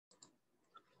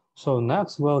So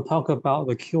next we'll talk about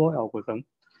the QO algorithm,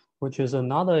 which is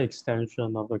another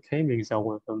extension of the K-means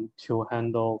algorithm to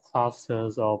handle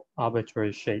clusters of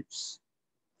arbitrary shapes.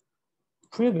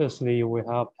 Previously, we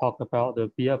have talked about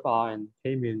the BFR and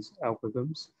K-means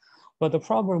algorithms, but the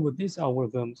problem with these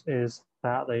algorithms is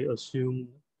that they assume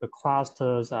the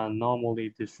clusters are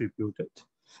normally distributed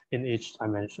in each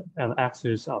dimension and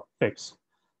axes are fixed.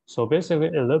 So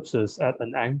basically ellipses at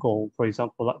an angle, for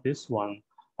example, like this one,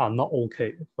 are not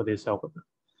okay for this algorithm.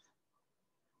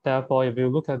 Therefore, if you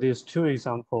look at these two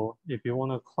examples, if you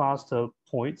want to cluster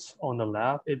points on the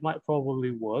left, it might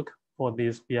probably work for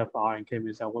this BFR and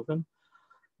K-means algorithm.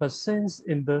 But since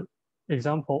in the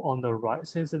example on the right,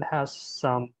 since it has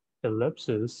some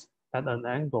ellipses at an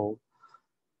angle,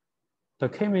 the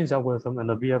K-means algorithm and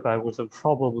the BFR algorithm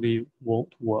probably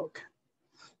won't work.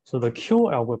 So the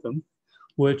Q algorithm,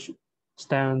 which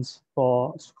stands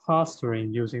for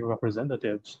clustering using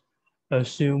representatives,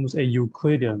 assumes a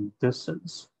Euclidean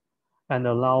distance and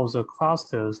allows the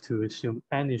clusters to assume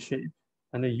any shape.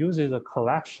 And it uses a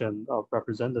collection of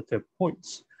representative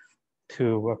points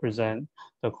to represent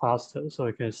the cluster. So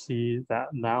you can see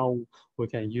that now we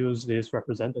can use these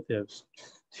representatives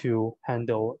to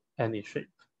handle any shape.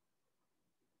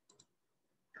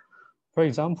 For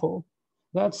example,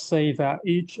 let's say that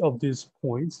each of these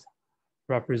points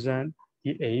represent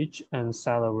the age and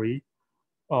salary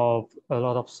of a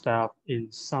lot of staff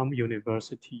in some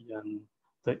university, and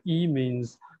the E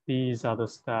means these are the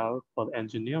staff for the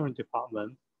engineering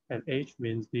department, and H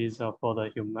means these are for the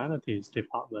humanities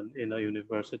department in a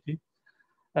university.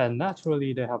 And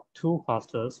naturally, they have two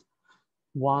clusters.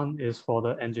 One is for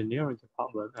the engineering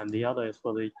department, and the other is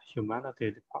for the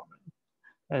humanities department.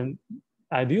 And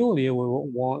ideally, we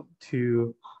would want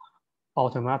to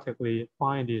automatically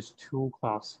find these two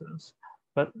clusters.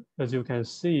 But as you can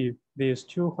see, these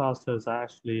two clusters are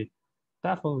actually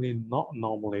definitely not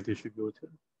normally distributed.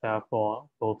 Therefore,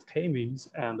 both K-means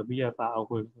and the BFR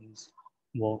algorithms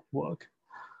won't work.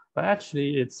 But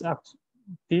actually,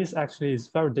 this actually is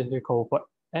very difficult for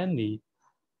any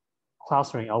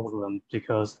clustering algorithm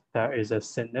because there is a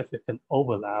significant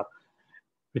overlap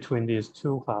between these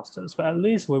two clusters. But at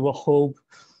least we will hope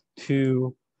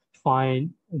to find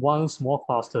one small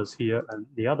cluster here and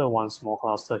the other one small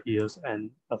cluster here and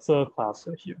a third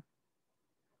cluster here.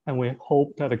 And we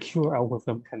hope that the Q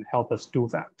algorithm can help us do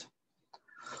that.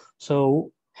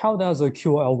 So how does the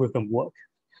Q algorithm work?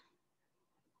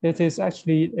 It is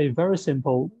actually a very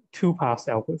simple two-pass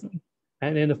algorithm.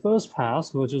 And in the first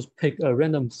pass, we'll just pick a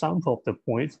random sample of the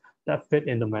points that fit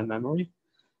in the main memory.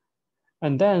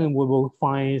 And then we will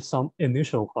find some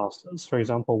initial clusters. For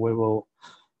example, we will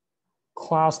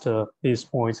cluster these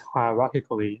points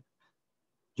hierarchically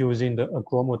using the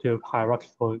agglomerate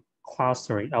hierarchical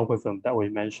clustering algorithm that we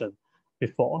mentioned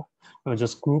before. We'll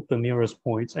just group the nearest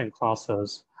points and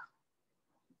clusters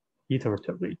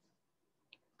iteratively.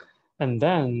 And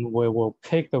then we will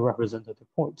pick the representative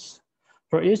points.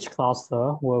 For each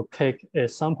cluster, we'll pick a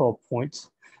sample of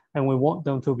points, and we want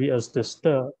them to be as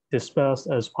dispersed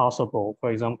as possible.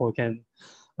 For example, we can,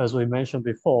 as we mentioned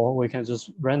before, we can just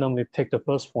randomly pick the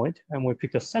first point, and we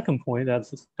pick the second point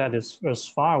that is as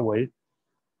far away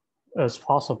as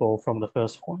possible from the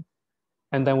first point.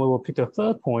 And then we will pick the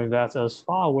third point that's as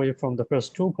far away from the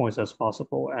first 2 points as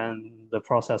possible, and the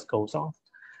process goes on.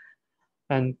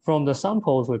 And from the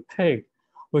samples we pick,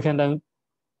 we can then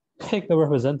pick the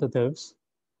representatives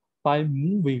by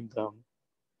moving them,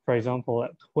 for example,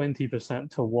 at 20%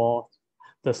 toward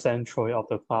the centroid of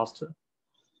the cluster.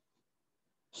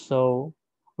 So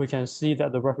we can see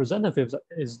that the representatives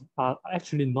are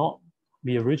actually not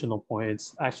the original point.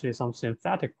 It's actually some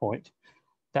synthetic point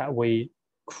that we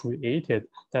created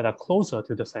that are closer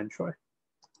to the centroid.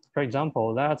 For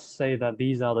example, let's say that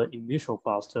these are the initial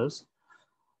clusters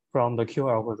from the Q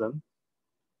algorithm.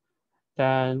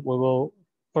 Then we will,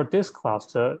 for this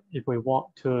cluster, if we want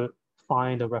to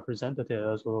find the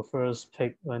representatives, we will first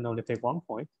randomly pick one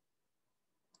point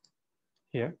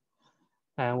here.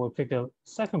 And we'll pick the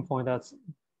second point that's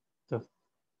the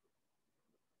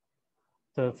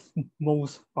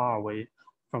most far away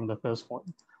from the first point.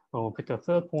 And we'll pick the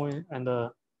third point and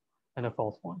the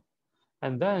fourth point.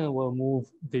 And then we'll move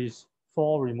these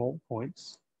 4 remote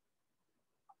points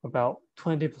about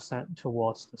 20%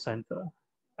 towards the center.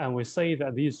 And we say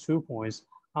that these 2 points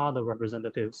are the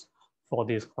representatives for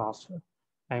this cluster.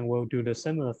 And we'll do the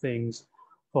similar things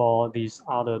for these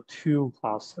other 2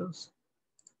 clusters.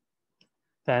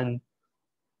 Then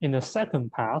in the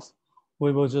second pass,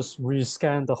 we will just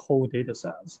rescan the whole data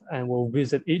set and we'll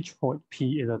visit each point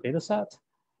P in the data set.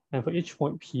 And for each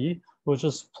point P, we'll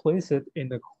just place it in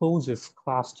the closest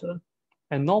cluster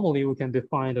And normally we can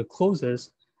define the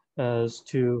closest as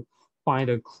to find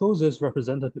the closest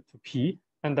representative to P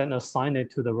and then assign it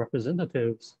to the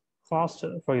representatives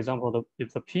cluster. For example,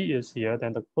 if the P is here,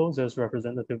 then the closest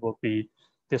representative will be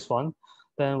this one.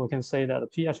 Then we can say that the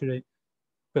P actually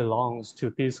belongs to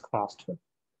this cluster.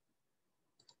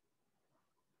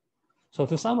 So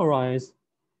to summarize,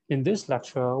 in this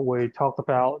lecture, we talked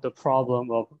about the problem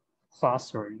of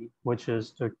clustering, which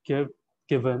is to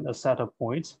given a set of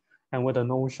points, and with the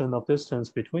notion of distance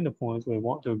between the points, we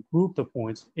want to group the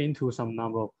points into some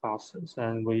number of clusters.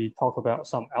 And we talk about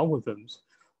some algorithms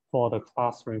for the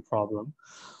clustering problem.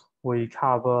 We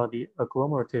cover the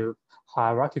agglomerative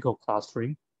hierarchical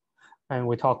clustering, and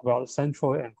we talk about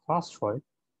centroid and clustroid.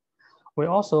 We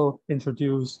also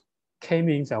introduce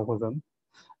k-means algorithm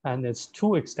and its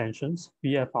two extensions,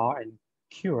 BFR and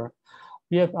CURE.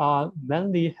 BFR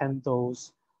mainly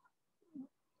handles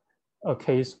a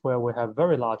case where we have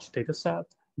very large data set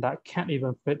that can't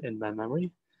even fit in main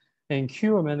memory. And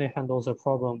CURE mainly handles a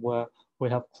problem where we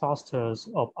have clusters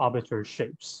of arbitrary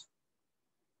shapes.